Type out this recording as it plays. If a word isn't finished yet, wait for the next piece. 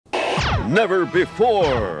Never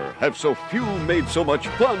before have so few made so much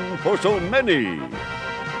fun for so many.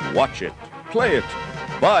 Watch it, play it,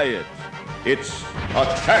 buy it. It's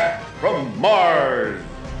Attack from Mars.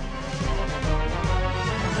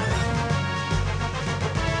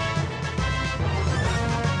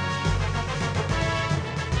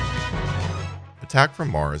 Attack from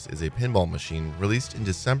Mars is a pinball machine released in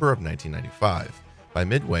December of 1995 by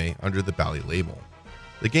Midway under the Bally label.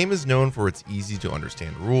 The game is known for its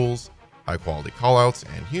easy-to-understand rules, high-quality callouts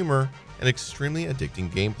and humor, and extremely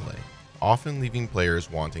addicting gameplay, often leaving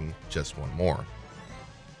players wanting just one more.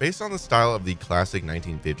 Based on the style of the classic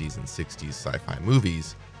 1950s and 60s sci-fi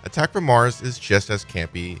movies, Attack from Mars is just as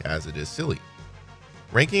campy as it is silly.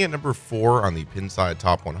 Ranking at number 4 on the Pinside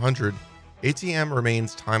Top 100, ATM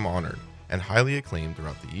remains time-honored and highly acclaimed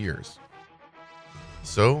throughout the years.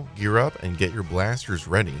 So gear up and get your blasters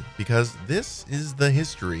ready, because this is the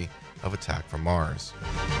history of Attack from Mars.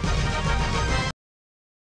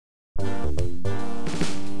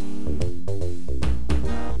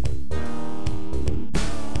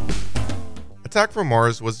 Attack from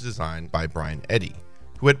Mars was designed by Brian Eddy,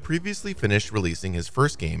 who had previously finished releasing his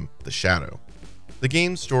first game, The Shadow. The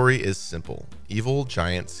game's story is simple. Evil,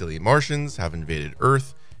 giant, silly Martians have invaded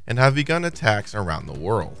Earth and have begun attacks around the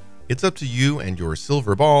world. It's up to you and your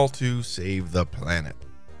silver ball to save the planet.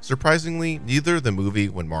 Surprisingly, neither the movie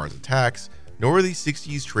When Mars Attacks nor the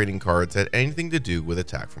 60s trading cards had anything to do with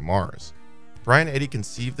Attack from Mars. Brian Eddy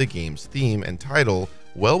conceived the game's theme and title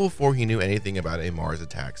well before he knew anything about a Mars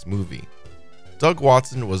Attacks movie. Doug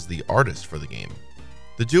Watson was the artist for the game.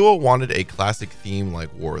 The duo wanted a classic theme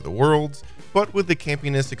like War of the Worlds, but with the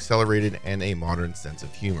campiness accelerated and a modern sense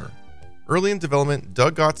of humor. Early in development,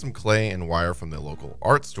 Doug got some clay and wire from the local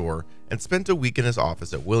art store and spent a week in his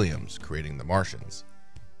office at Williams creating the Martians.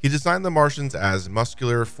 He designed the Martians as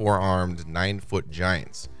muscular, four-armed, 9-foot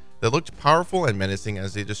giants that looked powerful and menacing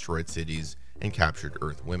as they destroyed cities and captured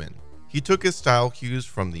Earth women. He took his style cues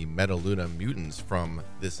from the Metaluna mutants from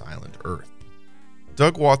This Island Earth.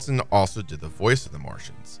 Doug Watson also did the voice of the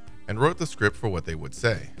Martians and wrote the script for what they would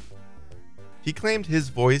say. He claimed his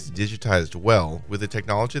voice digitized well with the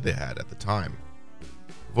technology they had at the time.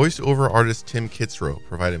 Voice-over artist Tim Kitzrow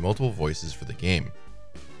provided multiple voices for the game.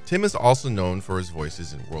 Tim is also known for his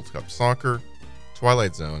voices in World Cup Soccer,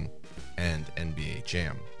 Twilight Zone, and NBA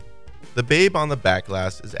Jam. The babe on the back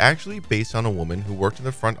glass is actually based on a woman who worked in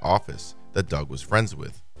the front office that Doug was friends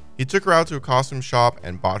with. He took her out to a costume shop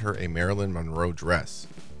and bought her a Marilyn Monroe dress.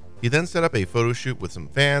 He then set up a photo shoot with some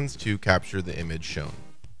fans to capture the image shown.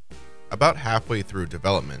 About halfway through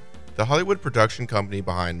development, the Hollywood production company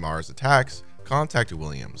behind Mars Attacks contacted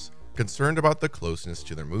Williams, concerned about the closeness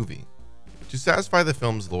to their movie. To satisfy the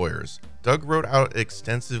film's lawyers, Doug wrote out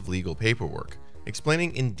extensive legal paperwork,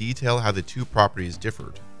 explaining in detail how the two properties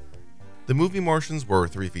differed. The movie Martians were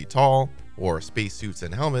 3 feet tall, wore spacesuits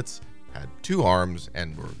and helmets, had 2 arms,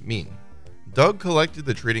 and were mean. Doug collected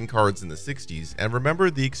the trading cards in the 60s and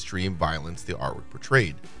remembered the extreme violence the artwork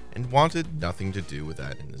portrayed, and wanted nothing to do with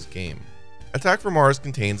that in his game. Attack from Mars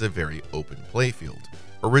contains a very open playfield.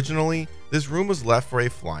 Originally, this room was left for a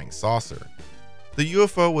flying saucer. The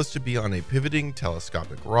UFO was to be on a pivoting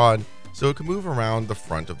telescopic rod, so it could move around the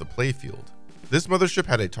front of the playfield. This mothership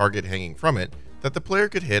had a target hanging from it that the player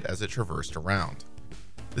could hit as it traversed around.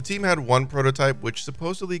 The team had one prototype which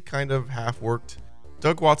supposedly kind of half worked.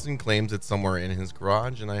 Doug Watson claims it's somewhere in his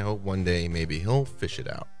garage, and I hope one day maybe he'll fish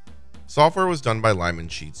it out. Software was done by Lyman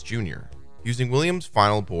Sheets Jr., using Williams'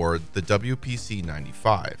 final board, the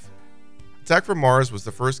WPC-95. Attack from Mars was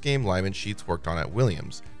the first game Lyman Sheets worked on at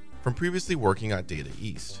Williams, from previously working at Data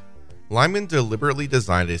East. Lyman deliberately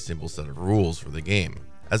designed a simple set of rules for the game,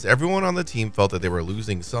 as everyone on the team felt that they were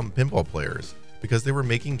losing some pinball players because they were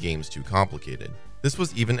making games too complicated. This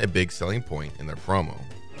was even a big selling point in their promo.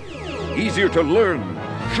 Easier to learn,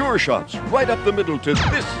 sure shots right up the middle to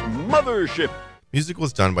this mothership. Music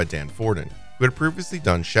was done by Dan Forden, who had previously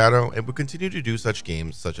done Shadow and would continue to do such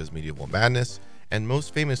games such as Medieval Madness, and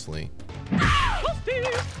most famously,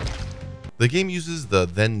 the game uses the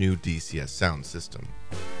then new DCS sound system.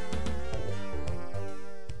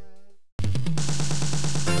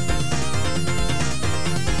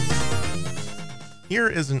 Here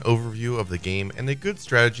is an overview of the game and a good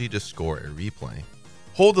strategy to score a replay.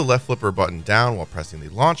 Hold the left flipper button down while pressing the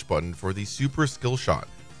launch button for the super skill shot,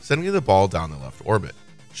 sending the ball down the left orbit.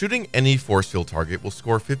 Shooting any force field target will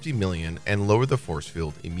score 50 million and lower the force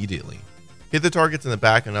field immediately. Hit the targets in the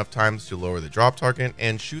back enough times to lower the drop target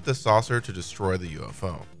and shoot the saucer to destroy the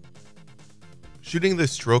UFO. Shooting the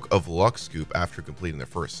stroke of luck scoop after completing the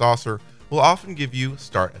first saucer will often give you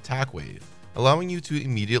start attack wave, allowing you to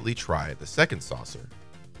immediately try the second saucer.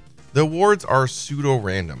 The awards are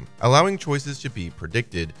pseudo-random, allowing choices to be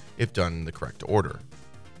predicted if done in the correct order.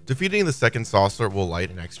 Defeating the second saucer will light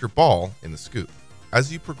an extra ball in the scoop.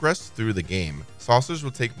 As you progress through the game, saucers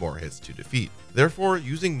will take more hits to defeat. Therefore,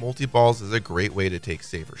 using multi-balls is a great way to take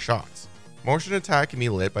safer shots. Martian attack can be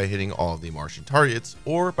lit by hitting all of the Martian targets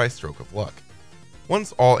or by stroke of luck.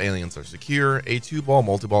 Once all aliens are secure, a 2-ball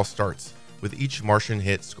multi-ball starts, with each Martian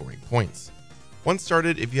hit scoring points. Once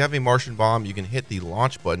started, if you have a Martian bomb, you can hit the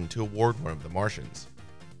launch button to award one of the Martians.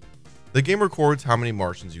 The game records how many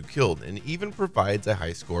Martians you killed and even provides a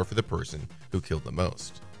high score for the person who killed the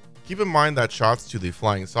most. Keep in mind that shots to the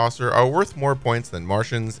flying saucer are worth more points than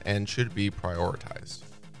Martians and should be prioritized.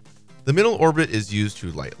 The middle orbit is used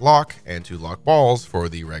to light lock and to lock balls for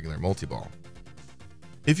the regular multi-ball.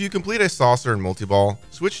 If you complete a saucer and multi-ball,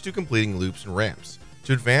 switch to completing loops and ramps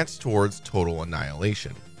to advance towards total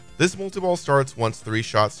annihilation. This multi-ball starts once 3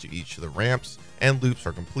 shots to each of the ramps and loops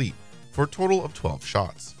are complete, for a total of 12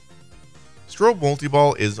 shots. Strobe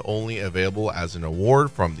multi-ball is only available as an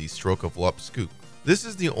award from the Stroke of Luck scoop. This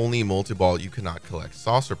is the only multi-ball you cannot collect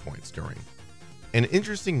saucer points during. An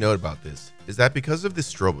interesting note about this is that because of the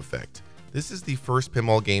strobe effect, this is the first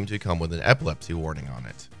pinball game to come with an epilepsy warning on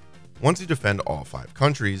it. Once you defend all 5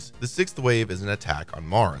 countries, the 6th wave is an attack on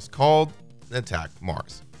Mars called Attack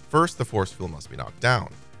Mars. First, the force field must be knocked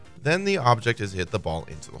down. Then the object is hit the ball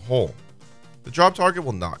into the hole. The drop target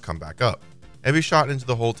will not come back up. Every shot into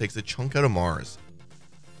the hole takes a chunk out of Mars.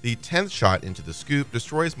 The 10th shot into the scoop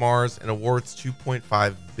destroys Mars and awards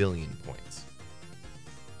 2.5 billion points.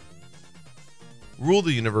 Rule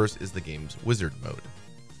the Universe is the game's wizard mode.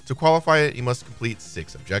 To qualify it, you must complete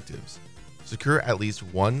 6 objectives. Secure at least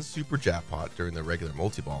 1 super jackpot during the regular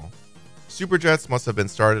multi-ball. Super jets must have been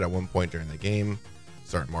started at one point during the game.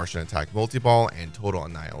 Start Martian attack multi-ball and total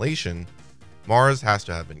annihilation. Mars has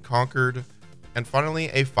to have been conquered. And finally,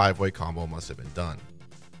 a 5-way combo must have been done.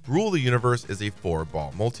 Rule the Universe is a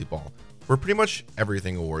 4-ball multi-ball, where pretty much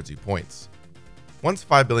everything awards you points. Once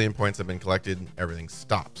 5 billion points have been collected, everything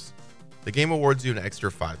stops. The game awards you an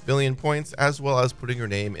extra 5 billion points, as well as putting your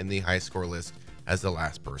name in the high score list as the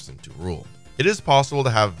last person to rule. It is possible to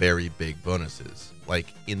have very big bonuses, like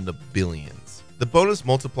in the billions. The bonus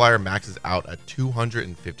multiplier maxes out at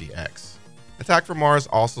 250x. Attack from Mars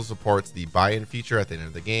also supports the buy-in feature at the end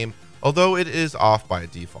of the game, although it is off by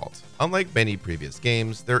default. Unlike many previous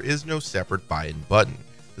games, there is no separate buy-in button.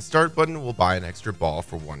 The start button will buy an extra ball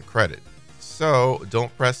for 1 credit. So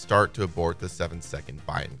don't press start to abort the 7-second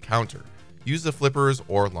buy-in counter. Use the flippers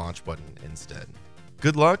or launch button instead.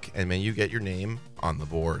 Good luck, and may you get your name on the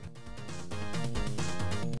board.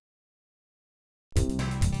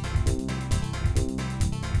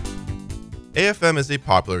 AFM is a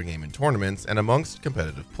popular game in tournaments and amongst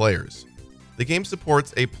competitive players. The game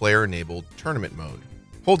supports a player-enabled tournament mode.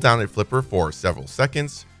 Hold down a flipper for several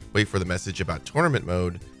seconds, wait for the message about tournament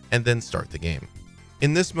mode, and then start the game.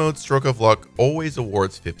 In this mode, Stroke of Luck always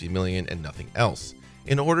awards 50 million and nothing else,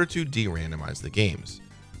 in order to de-randomize the games.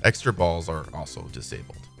 Extra balls are also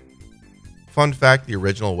disabled. Fun fact, the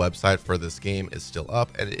original website for this game is still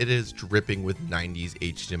up and it is dripping with 90s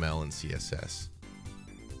HTML and CSS.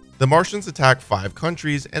 The Martians attack 5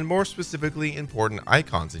 countries and more specifically important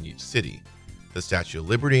icons in each city. The Statue of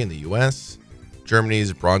Liberty in the US,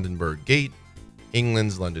 Germany's Brandenburg Gate,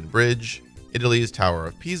 England's London Bridge, Italy's Tower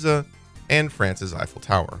of Pisa, and France's Eiffel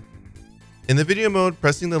Tower. In the video mode,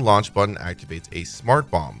 pressing the launch button activates a smart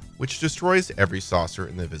bomb, which destroys every saucer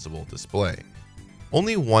in the visible display.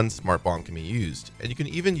 Only 1 smart bomb can be used, and you can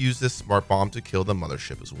even use this smart bomb to kill the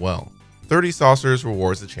mothership as well. 30 saucers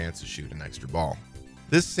rewards the chance to shoot an extra ball.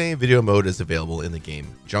 This same video mode is available in the game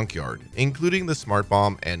Junkyard, including the smart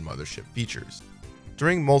bomb and mothership features.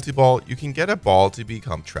 During multi-ball, you can get a ball to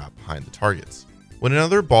become trapped behind the targets. When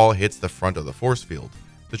another ball hits the front of the force field,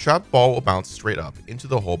 the trapped ball will bounce straight up into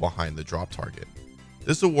the hole behind the drop target.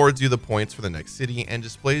 This awards you the points for the next city and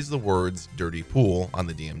displays the words Dirty Pool on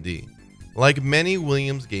the DMD. Like many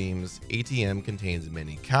Williams games, ATM contains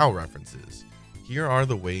many cow references. Here are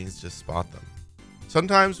the ways to spot them.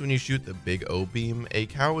 Sometimes when you shoot the big O beam, a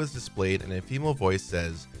cow is displayed and a female voice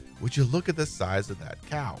says, "Would you look at the size of that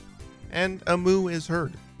cow?" And a moo is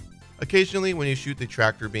heard. Occasionally, when you shoot the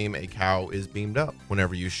tractor beam, a cow is beamed up.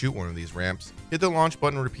 Whenever you shoot one of these ramps, hit the launch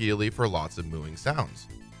button repeatedly for lots of mooing sounds.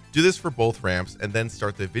 Do this for both ramps and then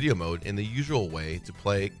start the video mode in the usual way to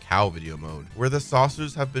play cow video mode, where the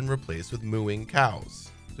saucers have been replaced with mooing cows.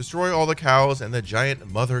 Destroy all the cows and the giant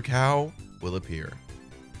mother cow will appear.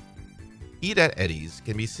 Eat at Eddie's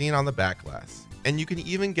can be seen on the back glass, and you can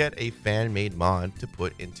even get a fan-made mod to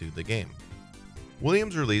put into the game.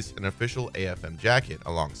 Williams released an official AFM jacket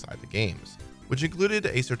alongside the games, which included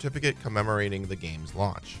a certificate commemorating the game's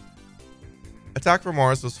launch. Attack from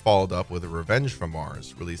Mars was followed up with Revenge from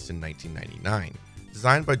Mars, released in 1999.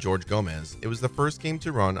 Designed by George Gomez, it was the first game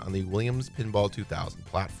to run on the Williams Pinball 2000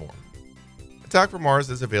 platform. Attack from Mars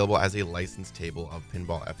is available as a licensed table of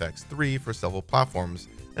Pinball FX3 for several platforms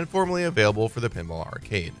and formerly available for the Pinball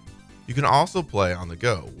Arcade. You can also play on the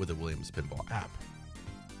go with the Williams Pinball app.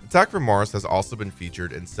 Attack from Mars has also been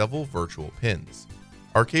featured in several virtual pins.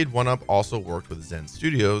 Arcade 1UP also worked with Zen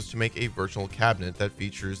Studios to make a virtual cabinet that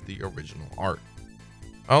features the original art.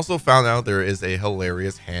 I also found out there is a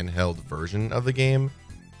hilarious handheld version of the game.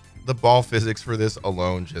 The ball physics for this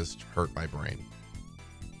alone just hurt my brain.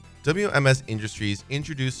 WMS Industries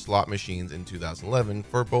introduced slot machines in 2011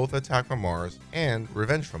 for both Attack from Mars and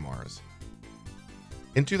Revenge from Mars.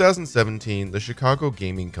 In 2017, the Chicago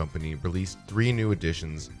Gaming Company released 3 new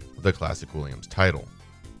editions of the classic Williams title.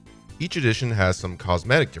 Each edition has some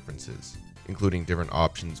cosmetic differences, including different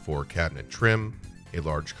options for cabinet trim, a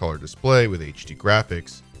large color display with HD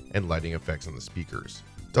graphics, and lighting effects on the speakers.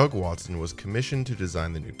 Doug Watson was commissioned to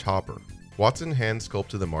design the new topper. Watson hand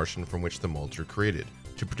sculpted the Martian from which the molds were created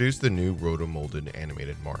to produce the new roto-molded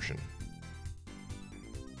animated Martian.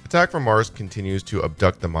 Attack from Mars continues to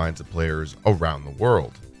abduct the minds of players around the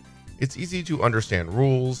world. Its easy to understand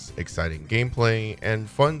rules, exciting gameplay, and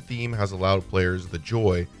fun theme has allowed players the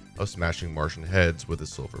joy of smashing Martian heads with a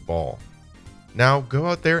silver ball. Now go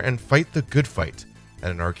out there and fight the good fight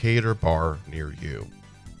at an arcade or bar near you.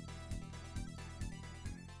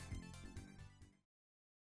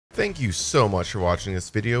 Thank you so much for watching this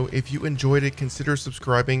video. If you enjoyed it, consider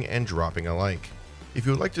subscribing and dropping a like. If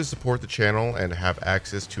you would like to support the channel and have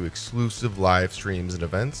access to exclusive live streams and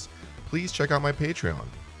events, please check out my Patreon.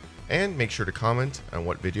 And make sure to comment on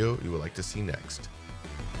what video you would like to see next.